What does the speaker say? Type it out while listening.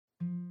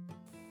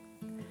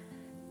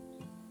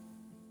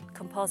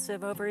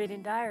Compulsive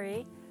Overeating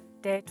Diary,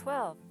 Day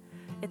 12.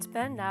 It's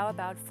been now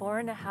about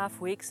 4.5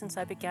 weeks since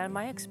I began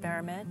my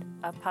experiment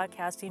of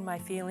podcasting my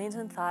feelings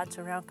and thoughts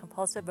around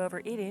compulsive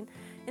overeating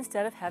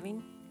instead of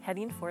heading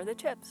for the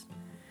chips.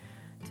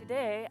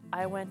 Today,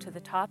 I went to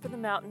the top of the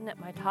mountain at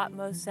my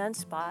topmost Zen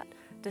spot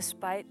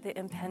despite the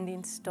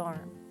impending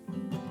storm.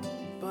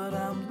 But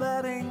I'm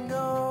letting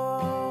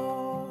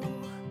go,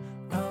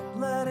 I'm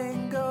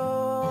letting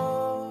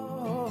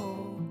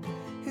go.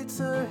 It's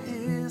a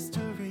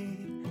history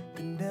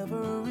that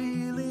never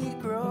really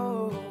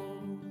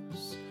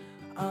grows.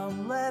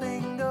 I'm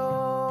letting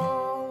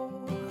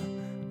go,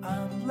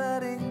 I'm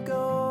letting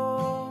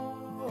go.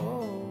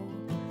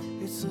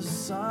 It's a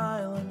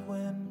silent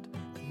wind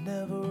that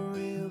never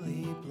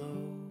really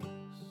blows.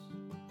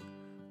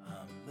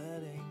 I'm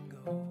letting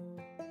go.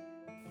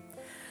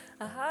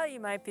 Aha, you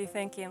might be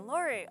thinking,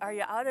 Lori, are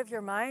you out of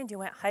your mind? You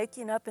went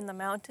hiking up in the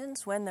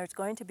mountains when there's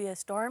going to be a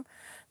storm?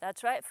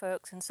 That's right,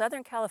 folks. In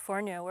Southern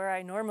California, where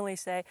I normally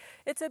say,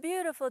 it's a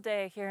beautiful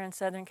day here in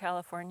Southern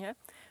California,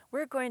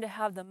 we're going to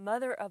have the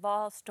mother of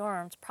all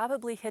storms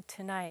probably hit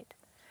tonight.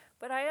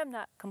 But I am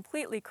not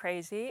completely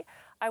crazy.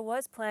 I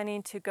was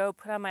planning to go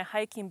put on my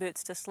hiking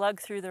boots to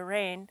slug through the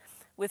rain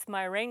with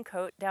my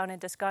raincoat down in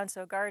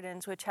Descanso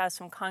Gardens, which has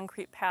some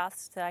concrete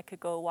paths that I could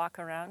go walk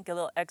around, get a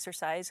little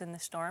exercise in the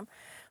storm.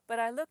 But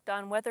I looked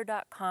on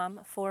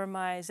weather.com for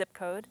my zip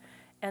code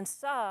and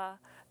saw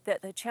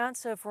that the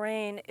chance of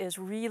rain is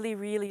really,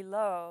 really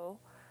low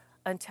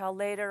until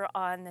later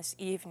on this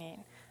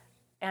evening.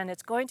 And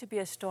it's going to be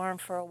a storm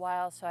for a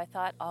while, so I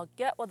thought I'll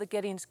get while the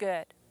getting's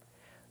good.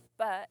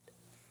 But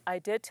I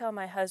did tell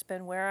my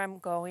husband where I'm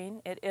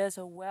going. It is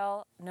a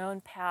well-known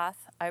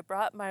path. I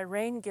brought my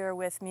rain gear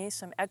with me,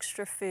 some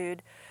extra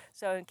food.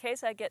 So in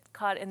case I get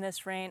caught in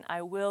this rain,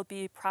 I will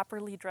be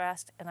properly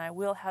dressed and I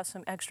will have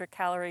some extra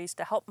calories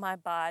to help my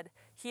bod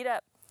heat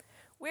up.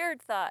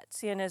 Weird thought,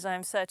 seeing as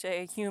I'm such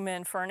a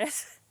human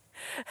furnace,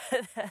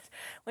 that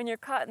when you're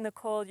caught in the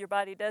cold, your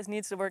body does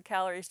need some more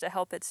calories to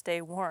help it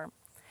stay warm.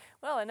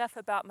 Well, enough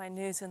about my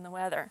news and the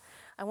weather.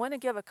 I want to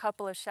give a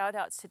couple of shout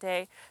outs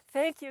today.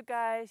 Thank you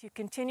guys. You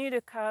continue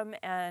to come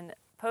and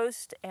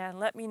post and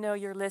let me know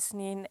you're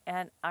listening,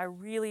 and I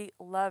really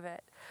love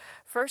it.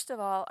 First of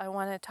all, I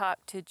want to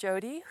talk to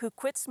Jody, who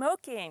quit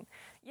smoking.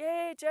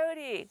 Yay,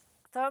 Jody!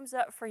 Thumbs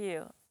up for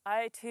you.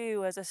 I too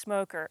was a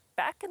smoker.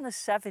 Back in the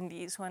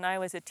 70s when I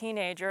was a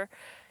teenager,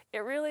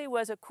 it really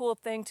was a cool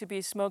thing to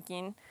be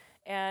smoking,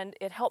 and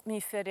it helped me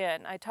fit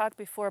in. I talked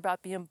before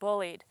about being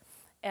bullied.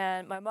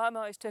 And my mom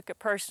always took it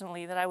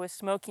personally that I was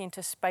smoking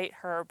to spite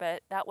her,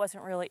 but that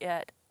wasn't really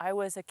it. I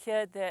was a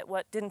kid that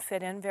didn't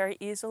fit in very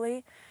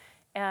easily,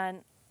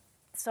 and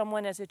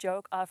someone as a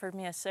joke offered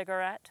me a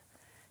cigarette,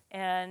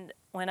 and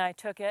when I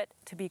took it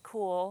to be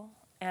cool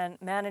and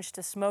managed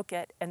to smoke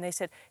it, and they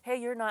said, hey,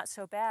 you're not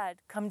so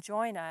bad, come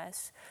join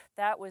us.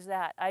 That was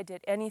that. I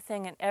did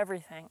anything and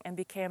everything and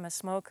became a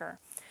smoker.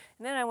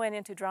 And then I went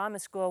into drama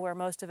school where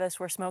most of us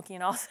were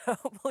smoking also,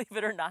 believe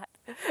it or not,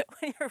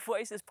 when your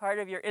voice is part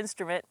of your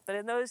instrument. But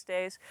in those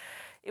days,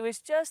 it was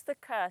just the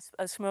cusp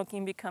of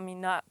smoking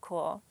becoming not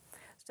cool.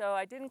 So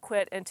I didn't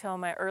quit until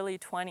my early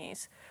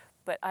 20s,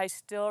 but I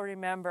still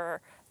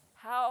remember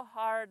how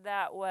hard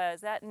that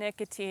was. That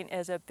nicotine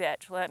is a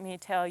bitch, let me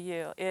tell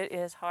you. It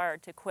is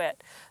hard to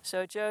quit.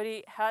 So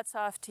Jody, hats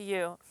off to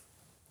you.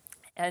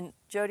 And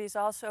Jody's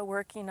also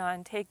working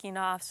on taking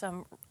off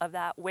some of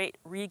that weight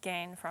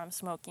regain from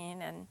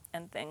smoking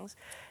and things.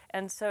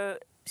 And so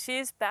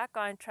she's back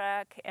on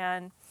track,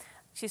 and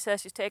she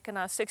says she's taken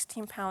off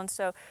 16 pounds.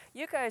 So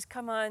you guys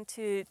come on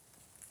to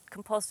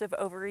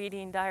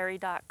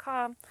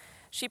compulsiveovereatingdiary.com.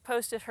 She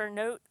posted her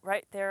note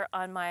right there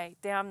on my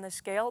Damn the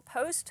Scale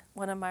post,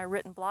 one of my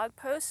written blog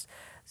posts.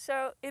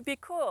 So it'd be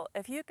cool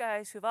if you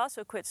guys who've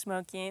also quit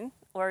smoking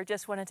or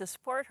just wanted to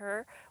support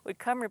her would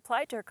come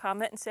reply to her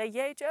comment and say,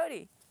 yay,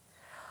 Jody.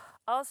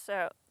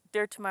 Also,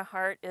 dear to my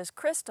heart is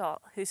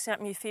Crystal, who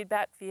sent me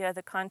feedback via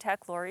the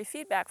Contact Lori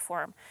feedback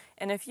form.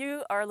 And if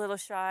you are a little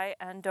shy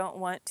and don't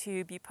want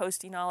to be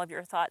posting all of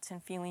your thoughts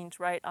and feelings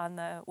right on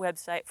the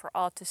website for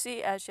all to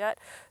see as yet,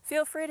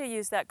 feel free to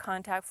use that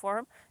contact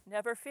form.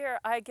 Never fear,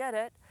 I get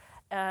it.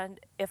 And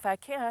if I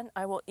can,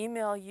 I will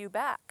email you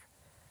back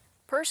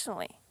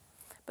personally.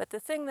 But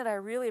the thing that I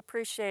really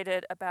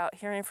appreciated about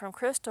hearing from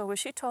Crystal was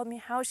she told me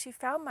how she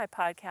found my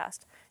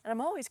podcast. And I'm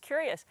always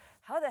curious,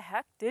 how the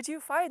heck did you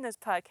find this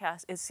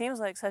podcast? It seems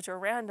like such a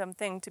random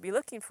thing to be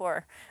looking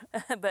for.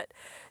 But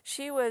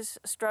she was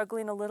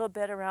struggling a little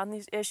bit around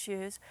these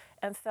issues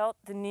and felt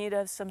the need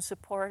of some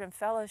support and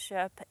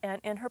fellowship.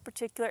 And in her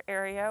particular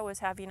area was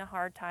having a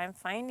hard time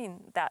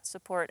finding that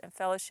support and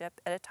fellowship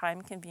at a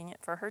time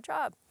convenient for her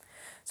job.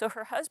 So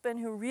her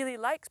husband, who really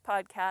likes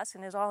podcasts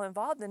and is all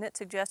involved in it,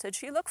 suggested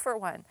she look for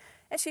one.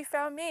 And she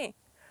found me.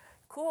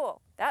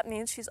 Cool. That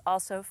means she's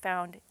also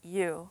found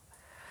you.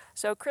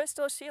 So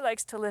Crystal, she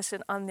likes to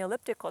listen on the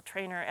elliptical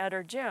trainer at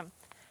her gym.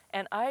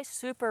 And I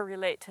super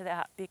relate to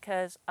that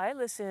because I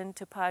listen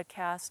to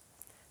podcasts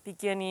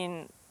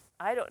beginning,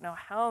 I don't know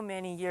how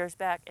many years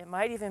back. It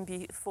might even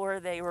be before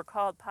they were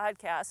called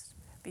podcasts,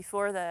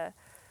 before the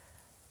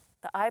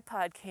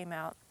iPod came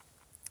out.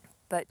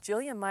 But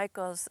Jillian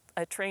Michaels,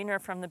 a trainer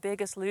from The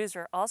Biggest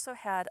Loser, also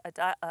had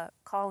a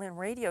call-in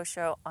radio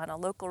show on a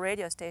local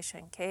radio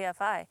station,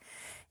 KFI.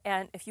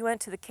 And if you went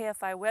to the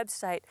KFI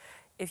website,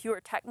 if you were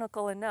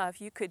technical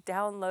enough, you could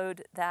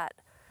download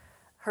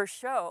her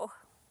show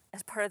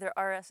as part of their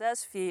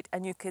RSS feed,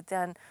 and you could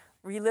then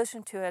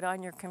re-listen to it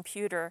on your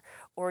computer,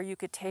 or you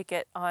could take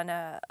it on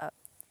a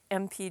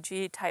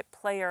MPG type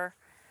player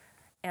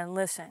and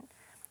listen.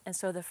 And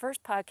so the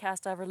first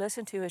podcast I ever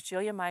listened to was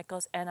Jillian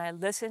Michaels, and I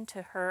listened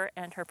to her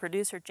and her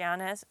producer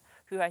Janice,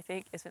 who I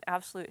think is an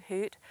absolute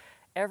hoot,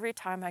 every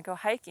time I go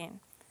hiking.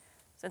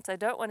 Since I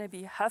don't want to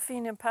be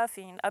huffing and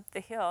puffing up the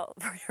hill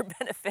for your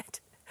benefit,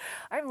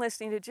 I'm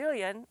listening to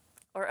Jillian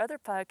or other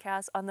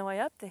podcasts on the way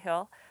up the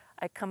hill.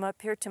 I come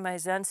up here to my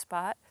Zen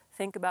spot,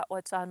 think about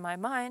what's on my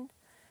mind,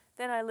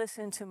 then I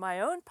listen to my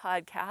own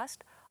podcast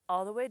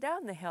all the way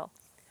down the hill.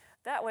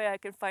 That way I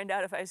can find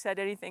out if I said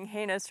anything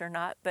heinous or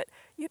not, but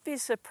you'd be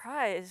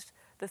surprised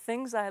the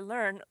things I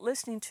learn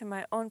listening to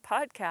my own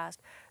podcast,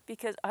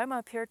 because I'm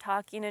up here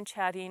talking and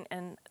chatting,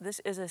 and this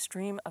is a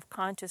stream of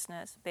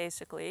consciousness,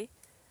 basically.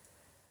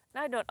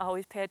 And I don't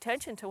always pay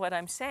attention to what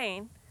I'm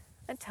saying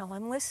until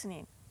I'm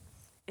listening.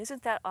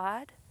 Isn't that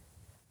odd?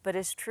 But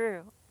it's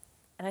true.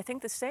 And I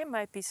think the same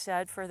might be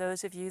said for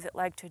those of you that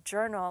like to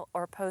journal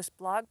or post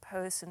blog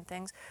posts and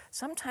things.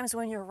 Sometimes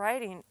when you're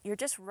writing, you're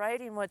just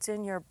writing what's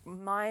in your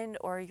mind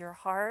or your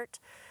heart,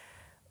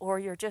 or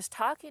you're just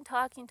talking,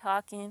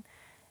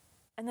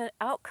 and then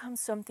out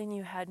comes something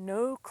you had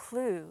no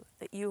clue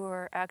that you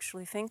were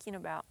actually thinking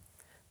about.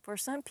 For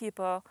some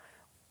people,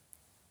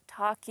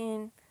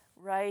 talking,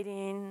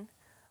 writing,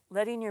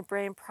 letting your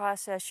brain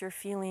process your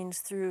feelings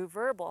through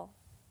verbal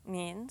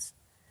means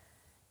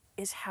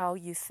is how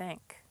you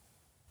think.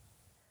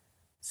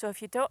 So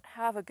if you don't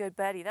have a good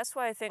buddy, that's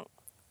why I think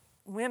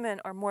women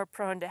are more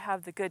prone to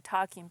have the good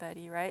talking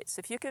buddy, right? So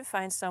if you can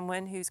find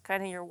someone who's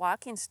kind of your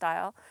walking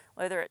style,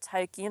 whether it's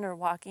hiking or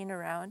walking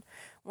around.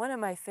 One of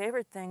my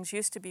favorite things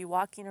used to be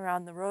walking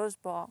around the Rose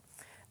Bowl.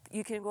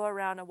 You can go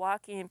around a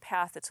walking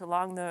path that's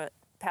along the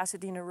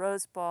Pasadena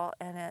Rose Bowl,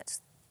 and it's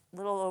a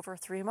little over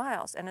 3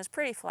 miles, and it's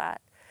pretty flat.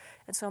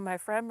 And so my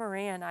friend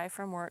Maria and I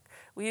from work,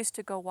 we used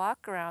to go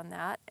walk around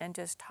that and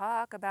just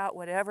talk about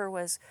whatever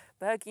was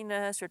bugging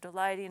us or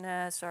delighting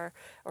us or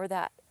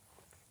that.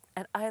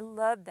 And I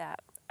loved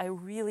that. I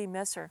really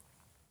miss her.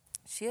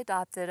 She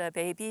adopted a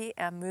baby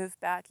and moved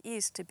back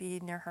east to be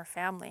near her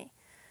family,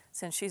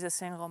 since she's a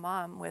single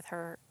mom with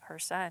her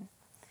son.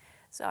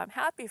 So I'm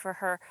happy for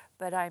her,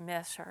 but I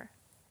miss her.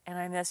 And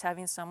I miss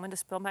having someone to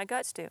spill my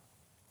guts to.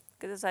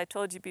 Because as I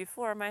told you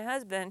before, my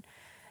husband,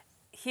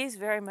 he's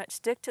very much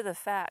stick to the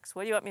facts.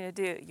 What do you want me to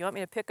do? You want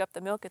me to pick up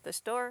the milk at the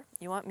store?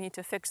 You want me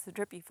to fix the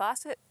drippy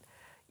faucet?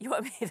 You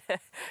want me to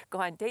go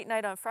on date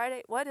night on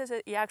Friday? What is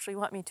it you actually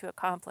want me to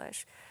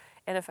accomplish?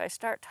 And if I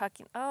start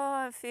talking, oh,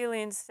 I'm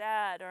feeling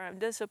sad or I'm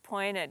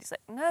disappointed, he's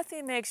like,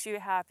 nothing makes you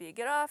happy.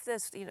 Get off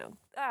this,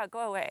 go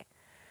away.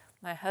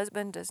 My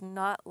husband does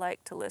not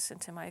like to listen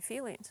to my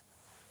feelings.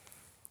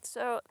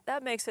 So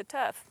that makes it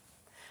tough.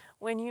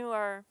 When you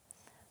are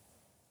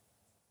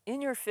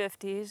in your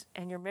 50s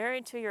and you're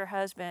married to your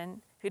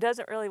husband who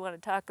doesn't really want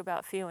to talk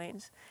about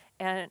feelings,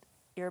 and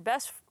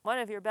one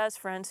of your best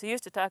friends who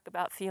used to talk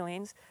about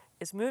feelings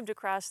is moved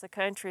across the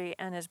country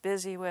and is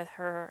busy with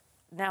her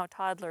now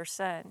toddler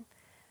son,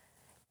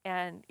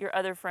 and your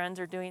other friends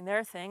are doing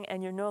their thing,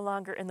 and you're no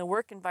longer in the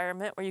work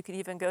environment where you could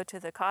even go to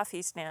the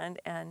coffee stand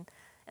and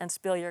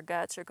spill your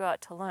guts or go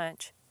out to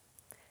lunch,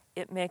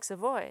 it makes a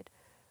void.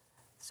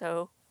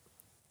 So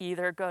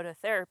either go to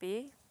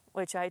therapy,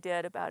 which I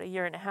did about 1.5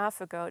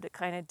 years ago to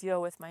kind of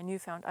deal with my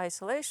newfound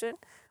isolation,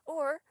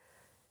 or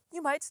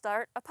you might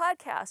start a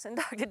podcast and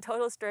talk to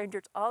total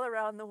strangers all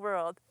around the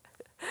world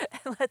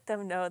and let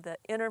them know the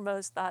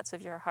innermost thoughts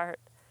of your heart.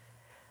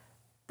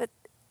 But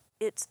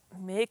it's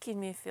making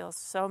me feel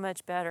so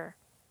much better.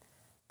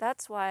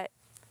 That's why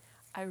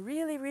I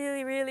really,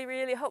 really, really,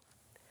 really hope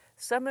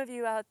some of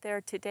you out there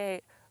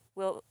today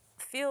will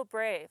feel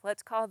brave.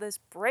 Let's call this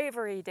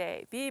Bravery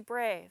Day. Be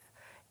brave.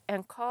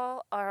 And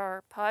call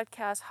our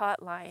podcast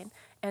hotline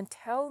and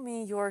tell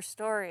me your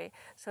story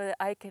so that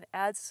I can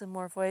add some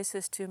more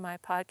voices to my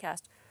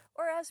podcast.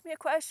 Or ask me a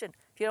question.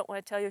 If you don't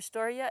want to tell your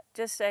story yet,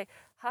 just say,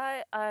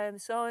 hi, I'm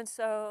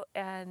so-and-so,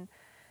 and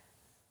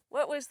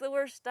what was the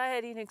worst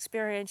dieting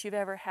experience you've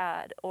ever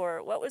had?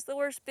 Or what was the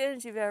worst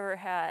binge you've ever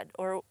had?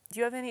 Or do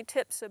you have any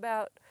tips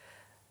about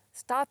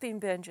stopping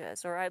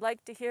binges? Or I'd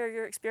like to hear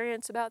your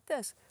experience about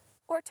this.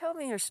 Or tell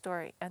me your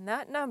story. And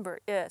that number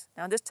is,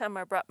 now this time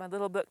I brought my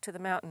little book to the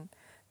mountain,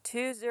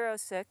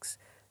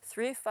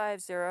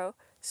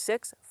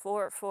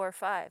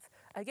 206-350-6445.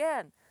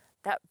 Again,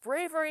 that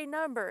bravery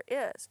number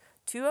is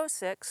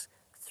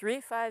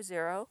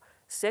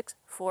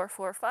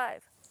 206-350-6445.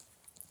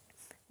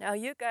 Now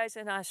you guys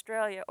in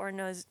Australia or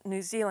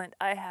New Zealand,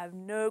 I have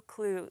no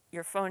clue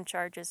your phone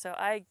charges, so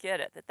I get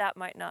it that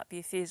might not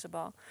be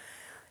feasible.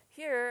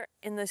 Here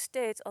in the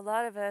States, a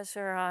lot of us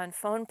are on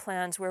phone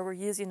plans where we're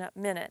using up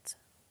minutes.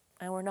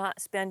 and we're not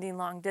spending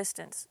long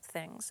distance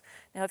things.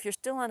 Now, if you're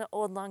still on an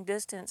old long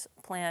distance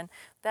plan,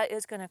 that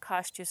is going to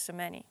cost you some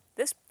money.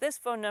 This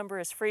phone number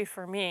is free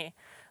for me,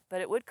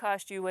 but it would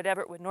cost you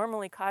whatever it would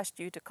normally cost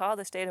you to call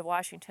the state of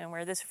Washington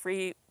where this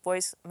free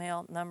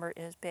voicemail number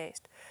is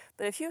based.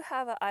 But if you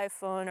have an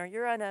iPhone or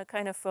you're on a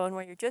kind of phone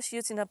where you're just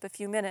using up a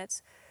few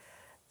minutes,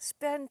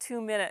 spend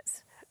 2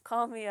 minutes,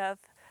 call me up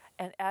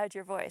and add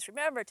your voice.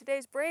 Remember,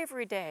 today's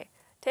Bravery Day.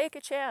 Take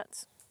a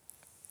chance.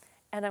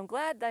 And I'm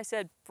glad I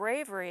said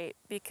bravery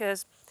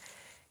because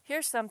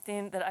here's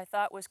something that I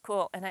thought was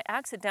cool. And I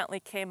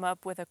accidentally came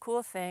up with a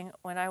cool thing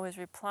when I was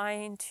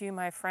replying to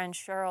my friend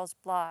Cheryl's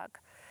blog.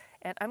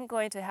 And I'm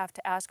going to have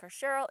to ask her,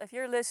 Cheryl, if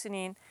you're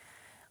listening,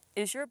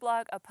 is your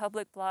blog a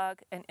public blog?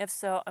 And if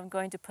so, I'm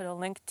going to put a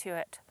link to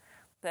it.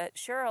 But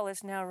Cheryl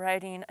is now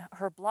writing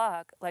her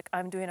blog, like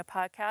I'm doing a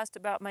podcast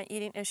about my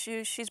eating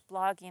issues. She's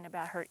blogging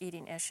about her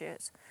eating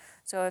issues.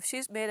 So if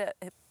she's made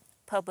it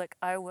public,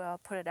 I will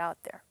put it out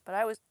there. But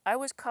I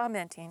was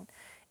commenting,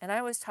 and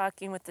I was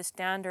talking with the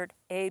standard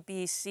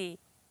ABC.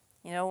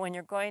 You know, when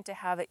you're going to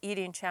have an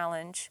eating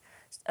challenge,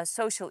 a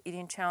social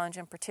eating challenge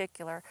in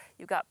particular,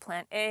 you've got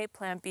plan A,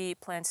 plan B,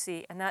 plan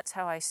C, and that's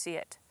how I see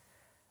it.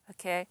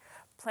 Okay?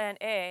 Plan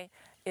A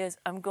is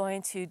I'm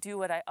going to do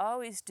what I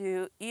always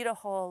do, eat a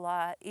whole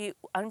lot, eat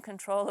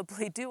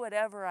uncontrollably, do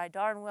whatever I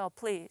darn well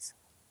please.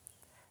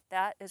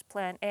 That is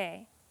plan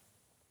A.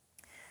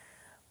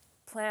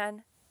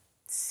 Plan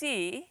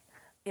C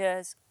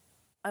is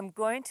I'm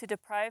going to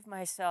deprive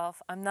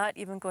myself. I'm not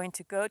even going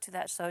to go to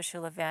that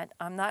social event.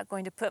 I'm not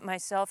going to put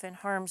myself in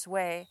harm's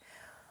way,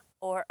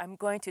 or I'm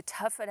going to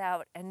tough it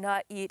out and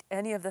not eat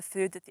any of the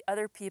food that the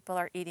other people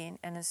are eating.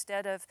 And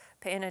instead of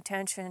paying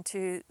attention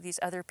to these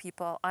other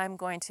people, I'm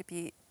going to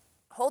be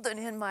holding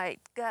in my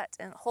gut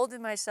and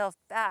holding myself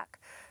back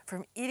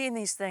from eating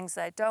these things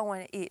that I don't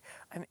want to eat.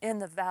 I'm in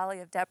the valley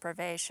of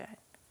deprivation.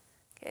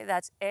 Okay,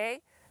 that's A.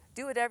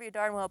 Do whatever you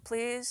darn well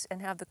please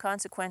and have the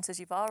consequences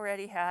you've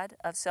already had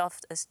of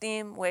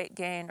self-esteem, weight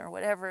gain, or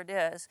whatever it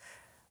is,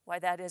 why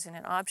that isn't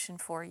an option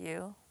for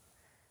you.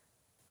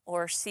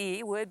 Or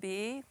C would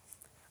be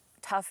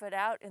tough it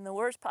out in the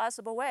worst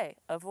possible way.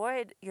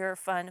 Avoid your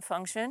fun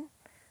function,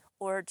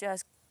 or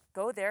just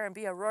go there and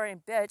be a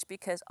roaring bitch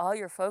because all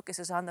your focus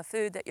is on the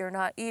food that you're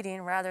not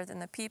eating rather than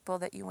the people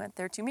that you went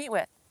there to meet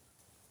with.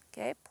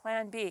 Okay,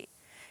 plan B.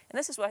 And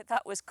this is what I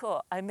thought was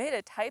cool. I made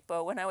a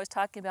typo when I was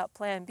talking about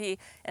plan B.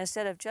 And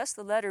instead of just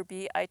the letter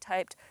B, I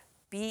typed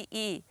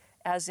BE,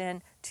 as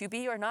in to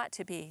be or not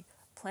to be,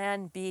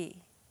 plan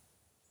B.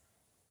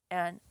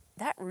 And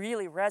that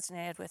really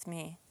resonated with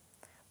me.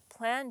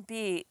 Plan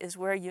B is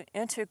where you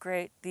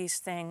integrate these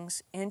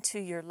things into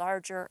your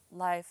larger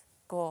life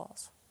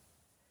goals.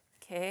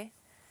 Okay?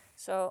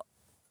 So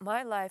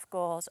my life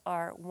goals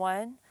are,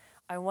 1,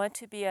 I want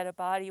to be at a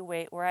body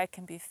weight where I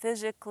can be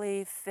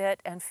physically fit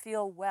and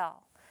feel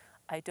well.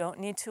 I don't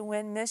need to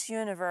win Miss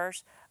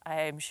Universe.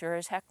 I'm sure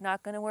as heck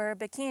not going to wear a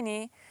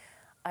bikini.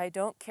 I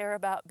don't care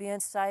about being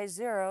size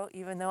 0,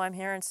 even though I'm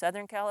here in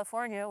Southern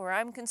California where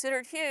I'm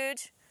considered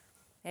huge.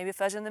 Maybe if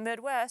I was in the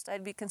Midwest,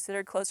 I'd be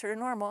considered closer to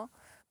normal.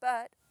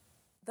 But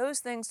those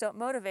things don't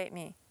motivate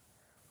me.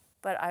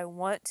 But I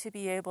want to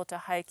be able to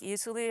hike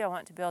easily. I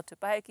want to be able to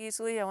bike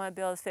easily. I want to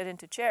be able to fit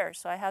into chairs.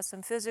 So I have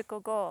some physical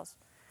goals.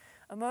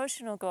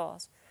 Emotional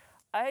goals.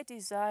 I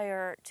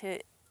desire to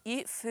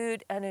eat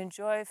food and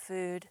enjoy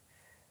food,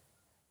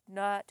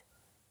 not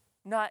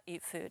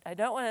eat food. I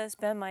don't want to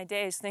spend my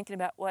days thinking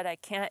about what I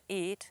can't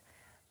eat.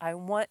 I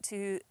want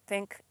to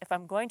think, if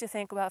I'm going to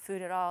think about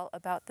food at all,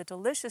 about the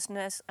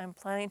deliciousness I'm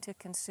planning to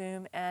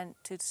consume and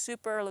to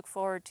super look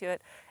forward to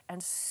it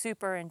and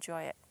super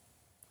enjoy it.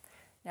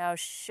 Now,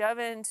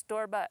 shoving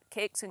store-bought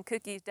cakes and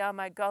cookies down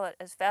my gullet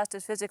as fast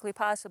as physically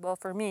possible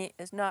for me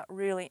is not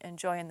really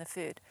enjoying the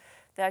food.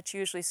 That's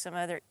usually some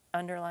other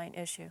underlying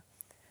issue.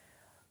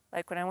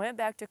 Like when I went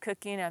back to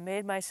cooking, I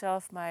made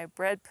myself my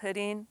bread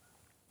pudding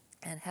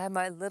and had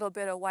my little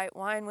bit of white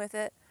wine with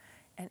it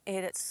and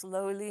ate it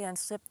slowly and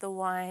sipped the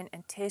wine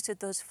and tasted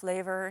those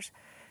flavors.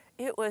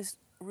 It was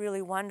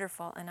really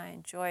wonderful and I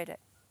enjoyed it.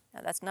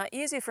 Now that's not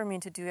easy for me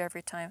to do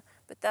every time,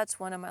 but that's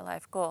one of my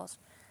life goals.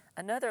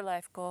 Another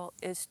life goal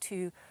is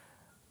to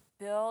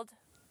build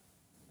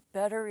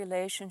better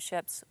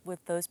relationships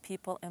with those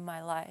people in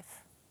my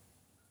life.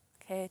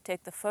 Okay,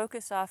 take the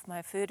focus off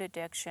my food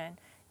addiction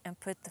and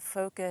put the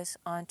focus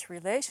onto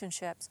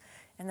relationships.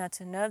 And that's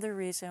another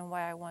reason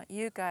why I want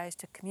you guys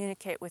to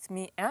communicate with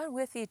me and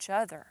with each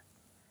other.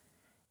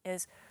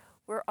 Is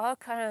we're all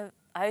kind of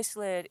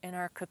isolated in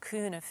our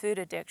cocoon of food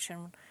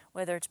addiction,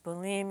 whether it's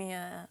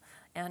bulimia,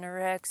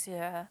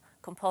 anorexia,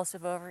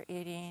 compulsive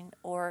overeating,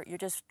 or you're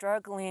just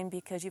struggling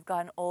because you've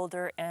gotten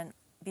older and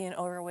being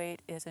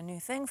overweight is a new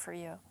thing for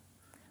you.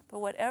 But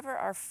whatever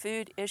our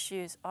food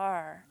issues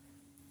are,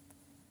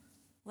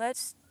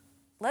 let's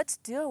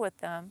deal with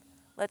them.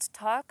 Let's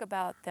talk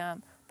about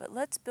them, but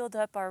let's build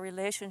up our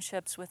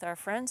relationships with our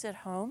friends at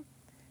home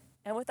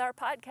and with our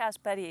podcast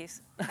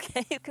buddies.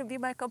 Okay, you can be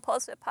my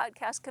compulsive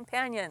podcast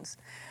companions.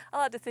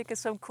 I'll have to think of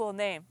some cool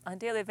name. On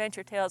Daily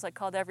Adventure Tales, I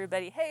called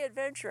everybody, hey,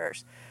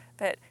 adventurers,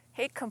 But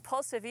hate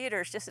compulsive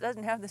eaters, just it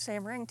doesn't have the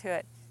same ring to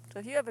it. So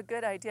if you have a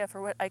good idea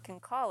for what I can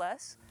call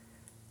us,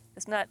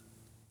 it's not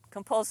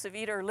compulsive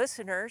eater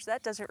listeners,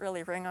 that doesn't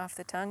really ring off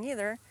the tongue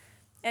either.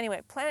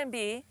 Anyway, plan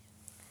B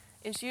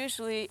is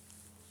usually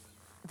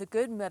the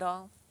good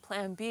middle.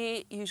 Plan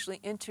B usually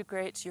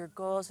integrates your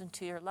goals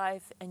into your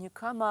life, and you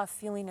come off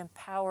feeling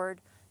empowered,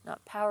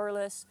 not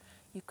powerless.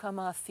 You come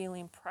off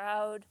feeling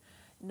proud,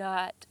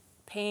 not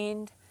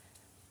pained.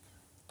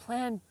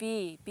 Plan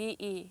B,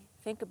 B-E,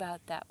 think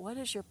about that. What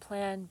is your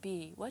plan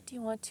B? What do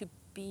you want to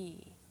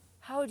be?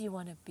 How do you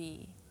want to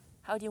be?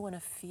 How do you want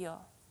to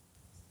feel?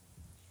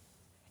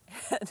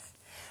 And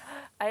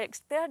I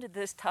expanded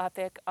this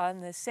topic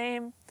on the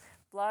same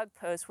blog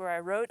post where I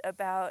wrote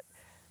about,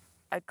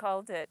 I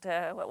called it,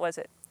 what was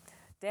it?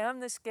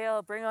 Damn the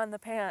scale, bring on the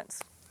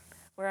pants.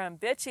 Where I'm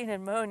bitching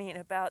and moaning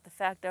about the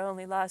fact I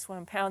only lost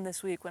 1 pound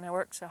this week when I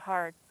worked so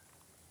hard.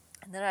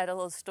 And then I had a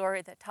little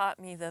story that taught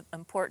me the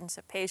importance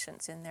of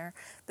patience in there.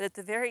 But at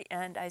the very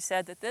end, I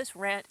said that this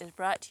rant is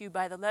brought to you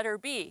by the letter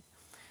B.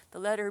 The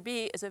letter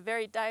B is a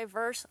very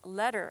diverse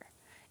letter.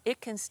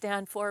 It can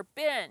stand for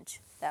binge.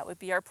 That would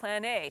be our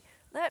plan A.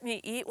 Let me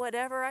eat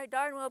whatever I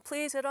darn well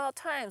please at all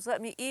times.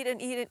 Let me eat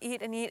and eat and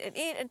eat and eat and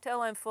eat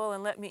until I'm full,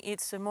 and let me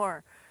eat some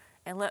more.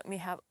 And let me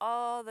have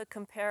all the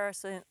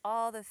comparison,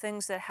 all the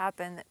things that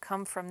happen that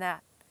come from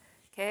that.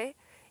 Okay?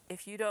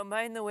 If you don't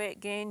mind the weight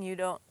gain, you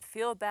don't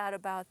feel bad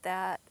about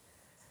that.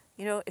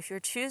 You know, if you're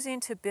choosing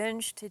to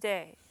binge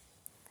today,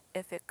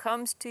 if it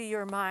comes to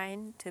your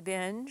mind to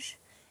binge,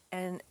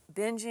 and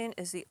binging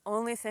is the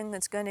only thing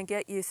that's going to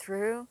get you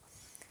through,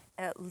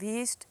 at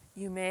least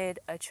you made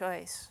a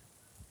choice.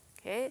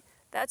 Okay?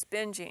 That's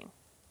binging.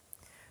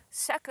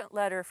 Second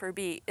letter for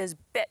B is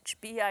bitch,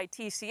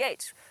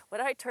 B-I-T-C-H.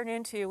 What I turn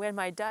into when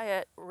my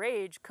diet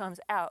rage comes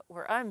out,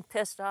 where I'm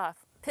pissed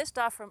off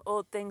from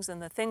old things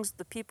and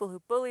the people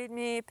who bullied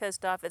me,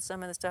 pissed off at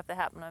some of the stuff that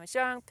happened when I was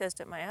young,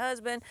 pissed at my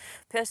husband,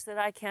 pissed that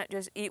I can't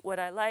just eat what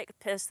I like,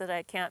 pissed that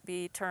I can't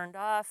be turned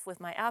off with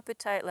my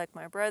appetite like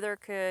my brother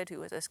could, who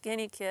was a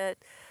skinny kid.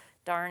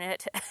 Darn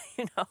it,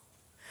 you know.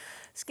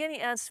 Skinny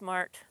and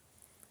smart,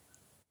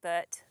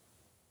 but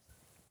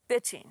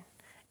bitching.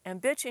 And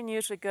bitching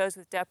usually goes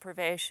with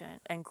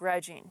deprivation and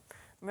grudging.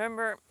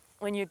 Remember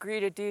when you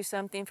agree to do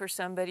something for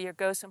somebody or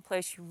go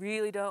someplace you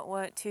really don't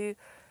want to,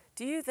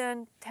 do you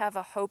then have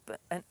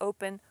an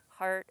open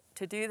heart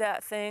to do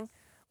that thing?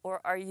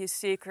 Or are you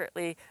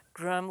secretly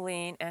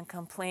grumbling and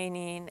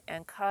complaining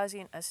and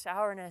causing a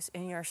sourness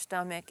in your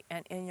stomach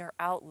and in your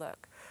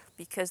outlook?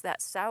 Because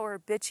that sour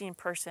bitching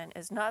person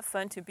is not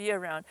fun to be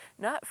around,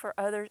 not for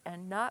others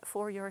and not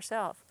for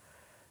yourself.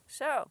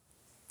 So,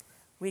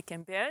 we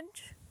can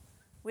binge,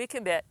 we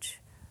can bitch,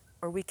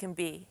 or we can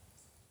be,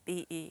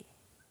 B-E.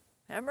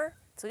 Remember?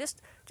 So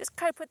just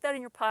kind of put that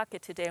in your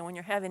pocket today when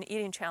you're having an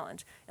eating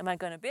challenge. Am I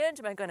going to binge,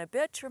 am I going to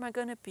bitch, or am I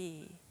going to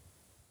be?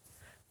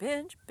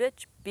 Binge,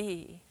 bitch,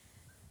 be.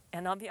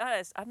 And I'll be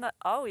honest, I'm not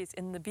always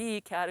in the B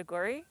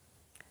category.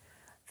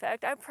 In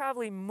fact, I'm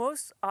probably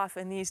most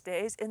often these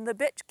days in the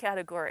bitch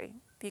category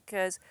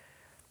because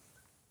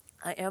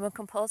I am a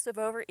compulsive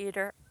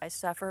overeater, I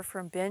suffer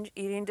from binge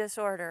eating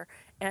disorder,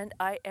 and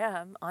I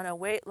am on a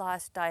weight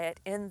loss diet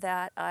in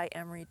that I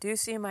am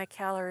reducing my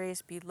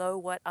calories below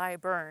what I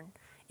burn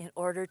in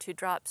order to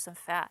drop some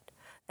fat.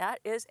 That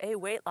is a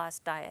weight loss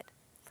diet.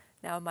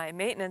 Now, my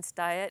maintenance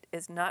diet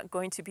is not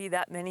going to be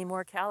that many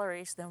more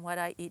calories than what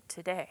I eat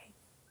today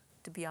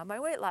to be on my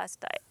weight loss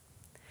diet.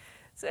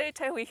 So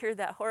anytime we hear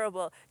that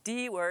horrible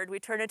D word, we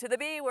turn into the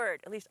B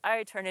word. At least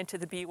I turn into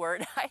the B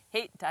word. I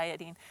hate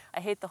dieting.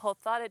 I hate the whole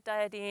thought of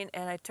dieting,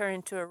 and I turn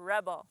into a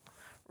rebel.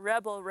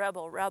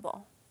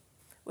 Rebel.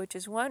 Which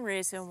is one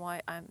reason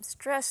why I'm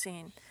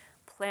stressing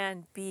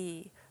Plan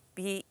B,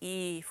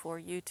 B-E for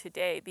you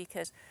today,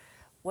 because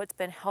what's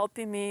been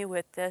helping me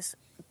with this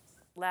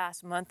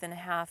last month and a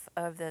half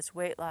of this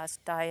weight loss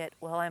diet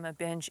while I'm a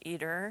binge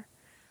eater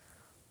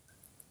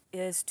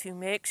is to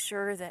make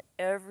sure that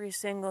every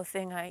single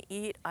thing I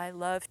eat, I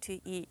love to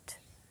eat.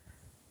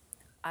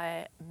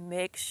 I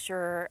make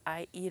sure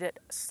I eat it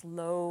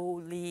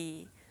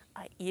slowly.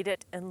 I eat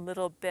it in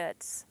little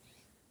bits.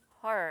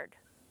 Hard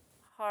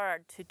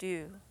to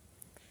do.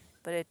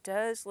 But it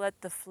does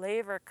let the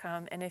flavor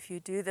come, and if you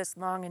do this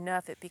long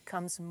enough, it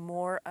becomes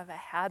more of a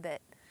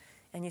habit.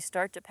 And you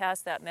start to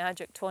pass that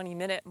magic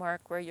 20-minute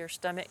mark where your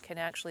stomach can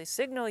actually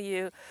signal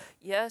you,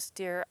 yes,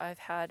 dear, I've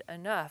had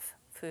enough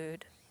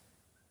food.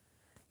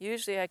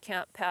 Usually I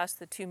can't pass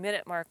the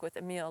 2-minute mark with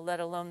a meal,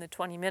 let alone the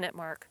 20-minute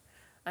mark.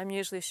 I'm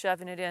usually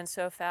shoving it in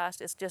so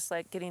fast, it's just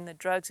like getting the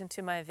drugs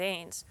into my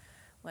veins.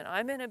 When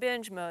I'm in a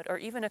binge mode or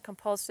even a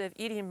compulsive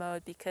eating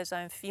mode because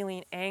I'm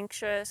feeling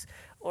anxious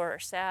or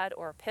sad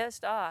or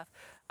pissed off,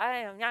 I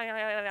am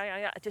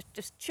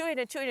just chewing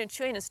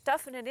and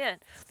stuffing it in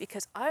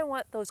because I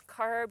want those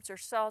carbs or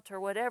salt or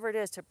whatever it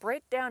is to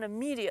break down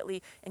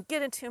immediately and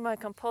get into my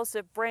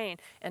compulsive brain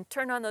and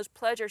turn on those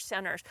pleasure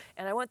centers.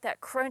 And I want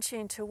that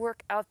crunching to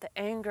work out the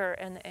anger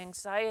and the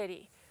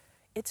anxiety.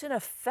 It's an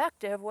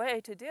effective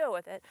way to deal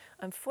with it.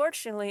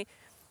 Unfortunately,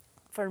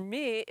 for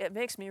me, it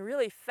makes me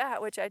really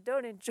fat, which I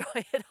don't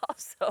enjoy. It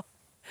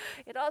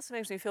also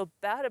makes me feel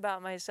bad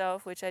about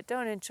myself, which I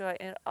don't enjoy.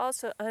 And it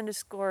also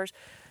underscores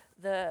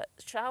the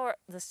sorrow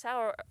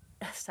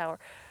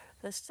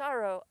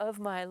of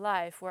my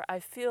life, where I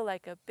feel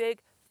like a big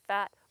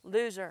fat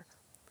loser,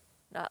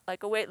 not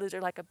like a weight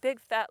loser, like a big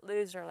fat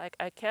loser, like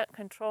I can't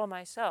control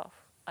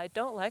myself. I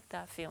don't like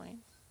that feeling.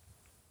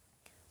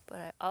 But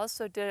I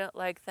also didn't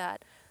like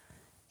that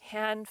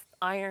hand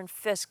iron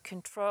fist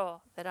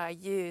control that I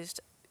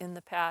used in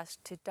the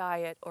past to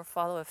diet or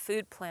follow a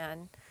food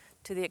plan,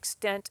 to the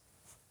extent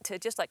to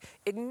just like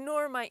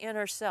ignore my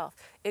inner self,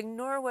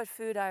 ignore what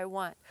food I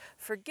want,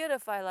 forget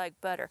if I like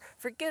butter,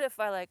 forget if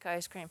I like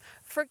ice cream,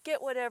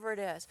 forget whatever it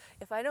is.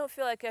 If I don't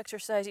feel like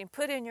exercising,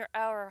 put in your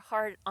hour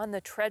hard on the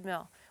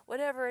treadmill,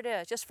 whatever it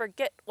is, just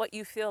forget what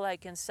you feel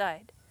like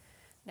inside.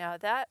 Now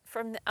that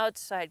from the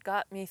outside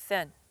got me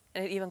thin,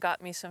 and it even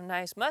got me some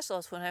nice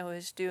muscles when I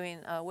was doing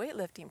a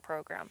weightlifting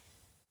program.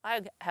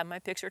 I had my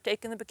picture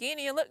taken in the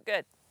bikini and looked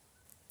good.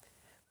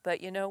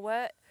 But you know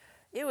what?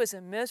 It was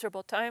a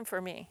miserable time for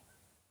me.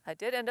 I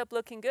did end up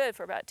looking good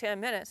for about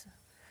 10 minutes.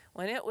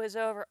 When it was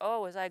over,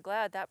 oh, was I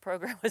glad that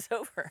program was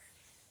over.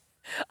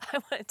 I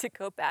wanted to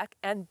go back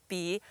and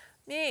be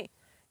me.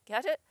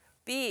 Get it?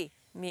 Be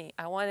me.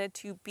 I wanted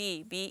to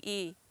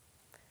be.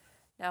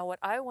 Now, what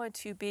I want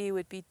to be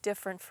would be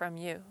different from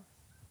you.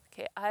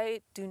 Okay,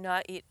 I do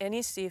not eat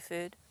any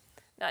seafood,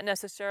 not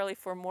necessarily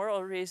for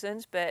moral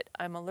reasons, but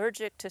I'm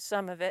allergic to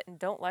some of it and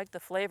don't like the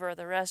flavor of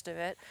the rest of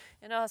it,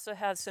 and also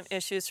have some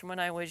issues from when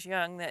I was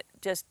young that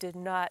just did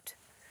not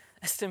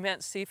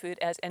cement seafood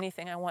as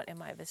anything I want in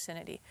my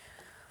vicinity.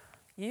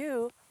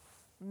 You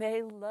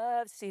may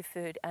love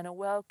seafood, and a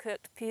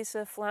well-cooked piece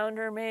of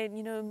flounder may,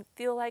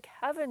 feel like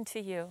heaven to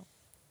you.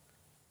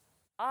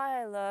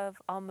 I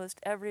love almost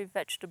every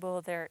vegetable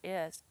there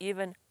is,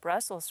 even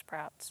Brussels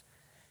sprouts.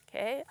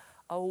 Okay?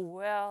 A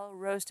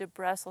well-roasted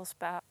Brussels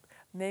sprout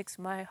makes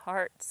my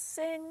heart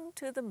sing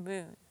to the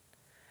moon.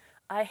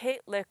 I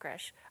hate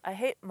licorice. I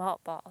hate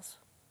malt balls.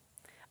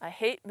 I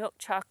hate milk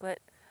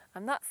chocolate.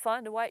 I'm not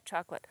fond of white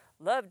chocolate.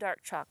 Love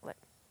dark chocolate.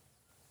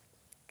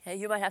 Okay,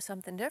 you might have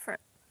something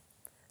different.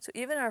 So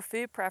even our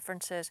food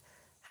preferences,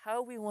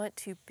 how we want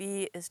to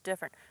be is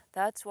different.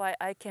 That's why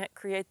I can't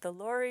create the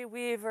Lori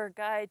Weaver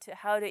guide to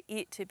how to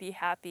eat to be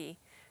happy,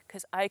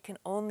 because I can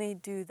only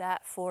do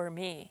that for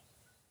me.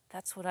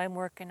 That's what I'm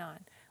working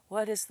on.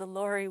 What is the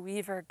Lori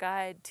Weaver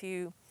guide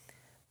to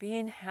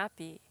being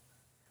happy,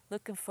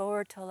 looking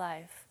forward to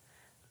life,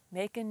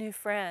 making new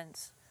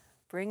friends,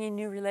 bringing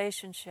new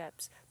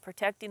relationships,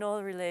 protecting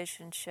old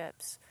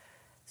relationships,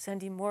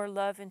 sending more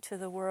love into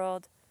the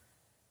world,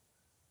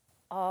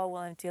 all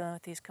while I'm dealing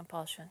with these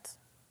compulsions.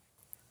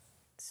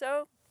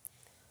 So,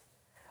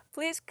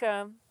 please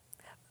come,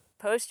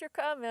 post your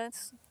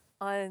comments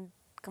on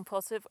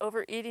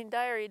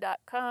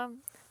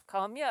compulsiveovereatingdiary.com.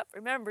 Call me up.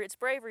 Remember, it's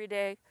Bravery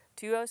Day,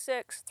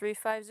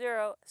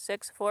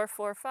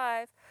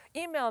 206-350-6445.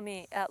 Email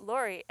me at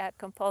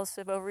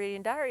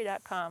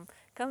lori@compulsiveovereatingdiary.com.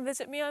 Come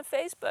visit me on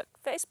Facebook,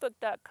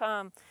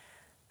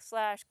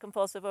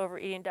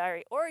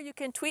 facebook.com/compulsiveovereatingdiary. Or you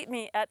can tweet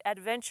me at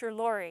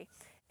adventurelori.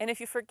 And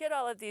if you forget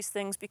all of these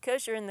things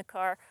because you're in the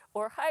car,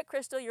 or hi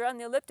Crystal, you're on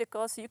the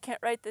elliptical so you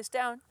can't write this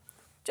down,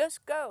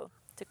 just go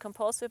to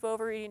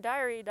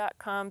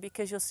compulsiveovereatingdiary.com,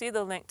 because you'll see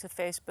the link to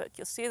Facebook,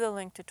 you'll see the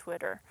link to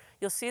Twitter,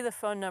 you'll see the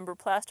phone number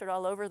plastered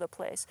all over the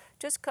place.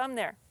 Just come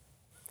there.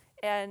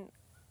 And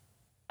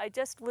I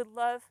just would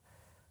love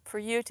for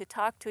you to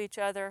talk to each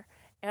other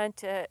and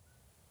to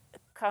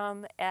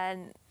come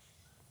and,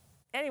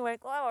 anyway,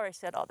 well, I already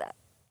said all that.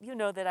 You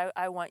know that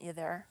I want you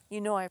there. You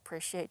know I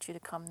appreciate you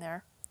to come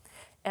there.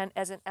 And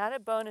as an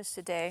added bonus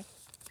today,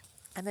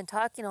 I've been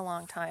talking a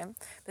long time,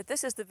 but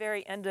this is the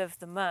very end of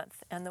the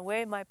month. And the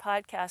way my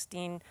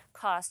podcasting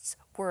costs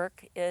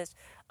work is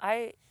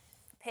I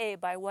pay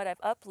by what I've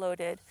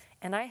uploaded,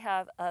 and I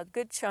have a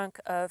good chunk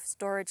of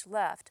storage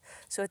left.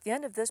 So at the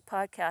end of this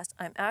podcast,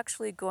 I'm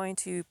actually going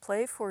to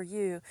play for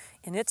you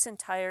in its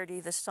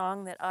entirety the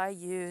song that I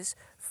use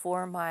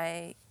for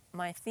my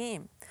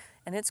theme.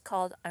 And it's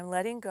called I'm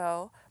Letting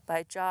Go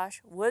by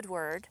Josh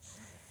Woodward.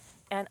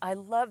 And I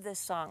love this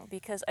song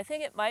because I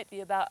think it might be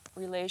about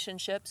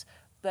relationships,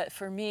 but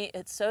for me,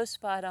 it's so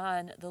spot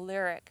on, the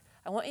lyric.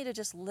 I want you to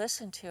just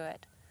listen to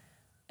it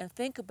and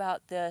think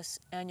about this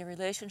and your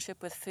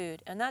relationship with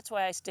food. And that's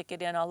why I stick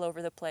it in all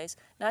over the place,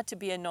 not to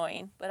be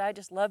annoying, but I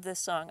just love this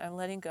song, I'm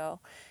Letting Go.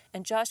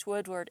 And Josh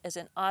Woodward is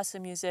an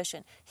awesome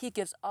musician. He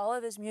gives all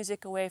of his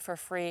music away for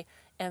free,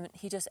 and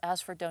he just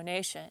asks for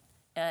donation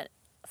and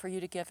for you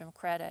to give him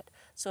credit.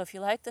 So if you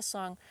like the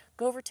song,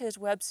 go over to his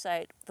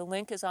website. The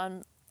link is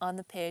on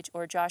the page,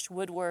 or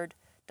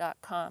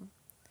joshwoodward.com.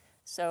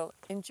 So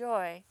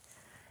enjoy.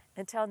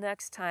 Until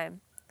next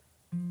time,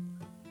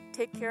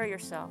 take care of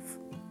yourself.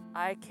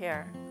 I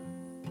care.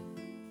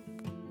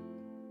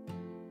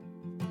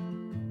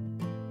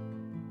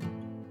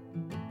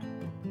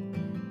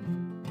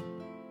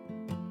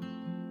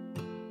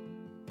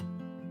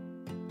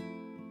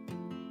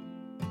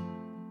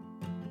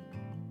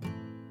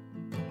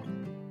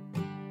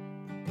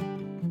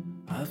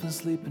 I've been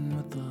sleeping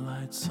with the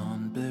lights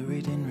on,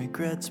 buried in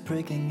regrets,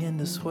 breaking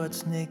into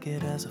sweats,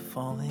 naked as a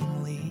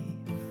falling leaf.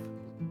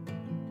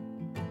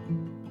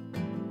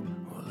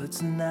 Well,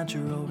 it's a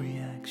natural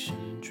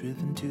reaction,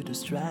 driven to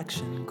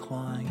distraction,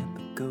 clawing at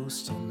the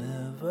ghosts I'll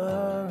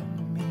never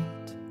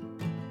meet.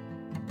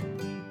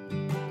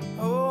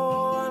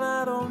 Oh, and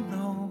I don't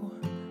know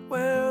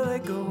where they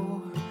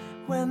go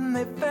when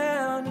they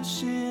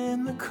vanish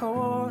in the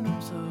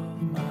corners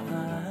of my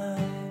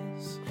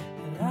eyes.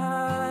 And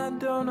I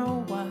don't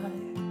know why,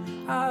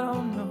 I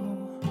don't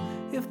know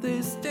if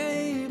they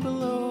stay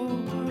below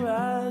or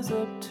rise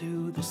up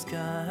to the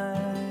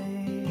sky.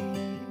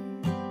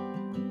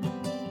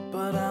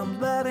 But I'm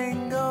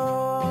letting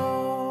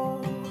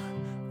go,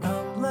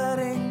 I'm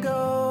letting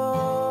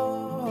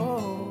go.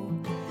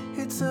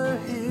 It's a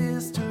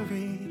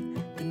history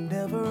that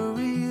never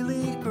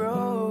really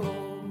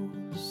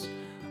grows.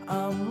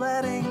 I'm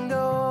letting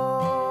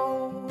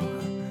go,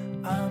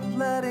 I'm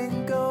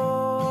letting go.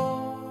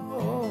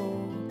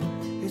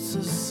 It's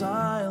a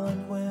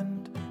silent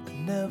wind that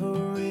never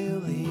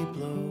really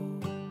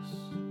blows.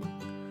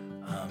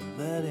 I'm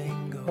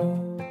letting go.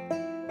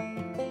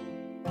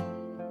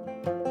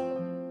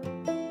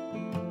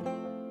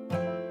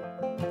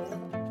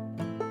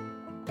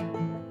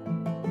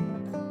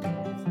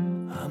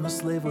 I'm a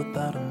slave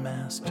without a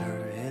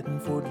master, heading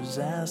for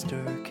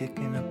disaster,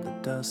 kicking up the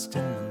dust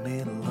in the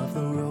middle of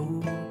the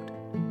road.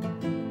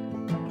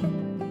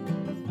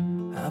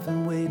 I've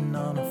been waiting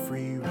on a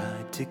free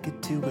ride,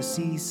 ticket to a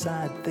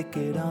seaside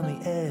thicket on the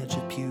edge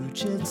of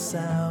Puget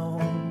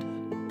Sound.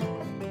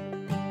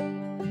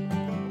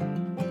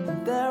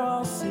 And there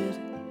I'll sit,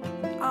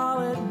 and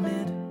I'll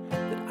admit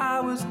that I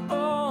was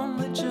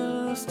only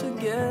just a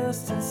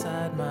guest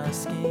inside my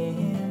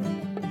skin.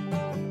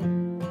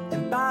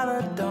 And by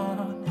the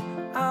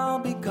dawn, I'll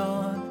be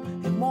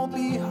gone and won't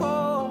be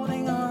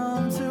holding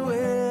on to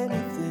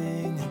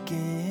anything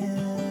again.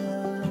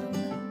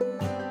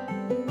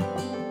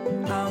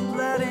 I'm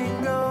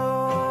letting go,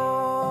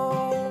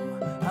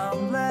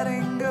 I'm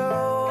letting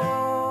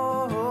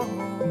go.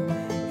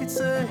 It's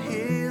a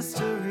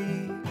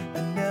history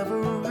that never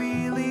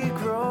really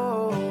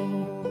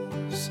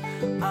grows.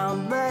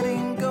 I'm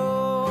letting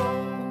go,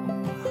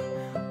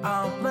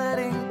 I'm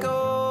letting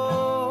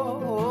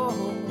go.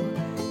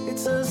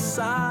 It's a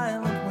silence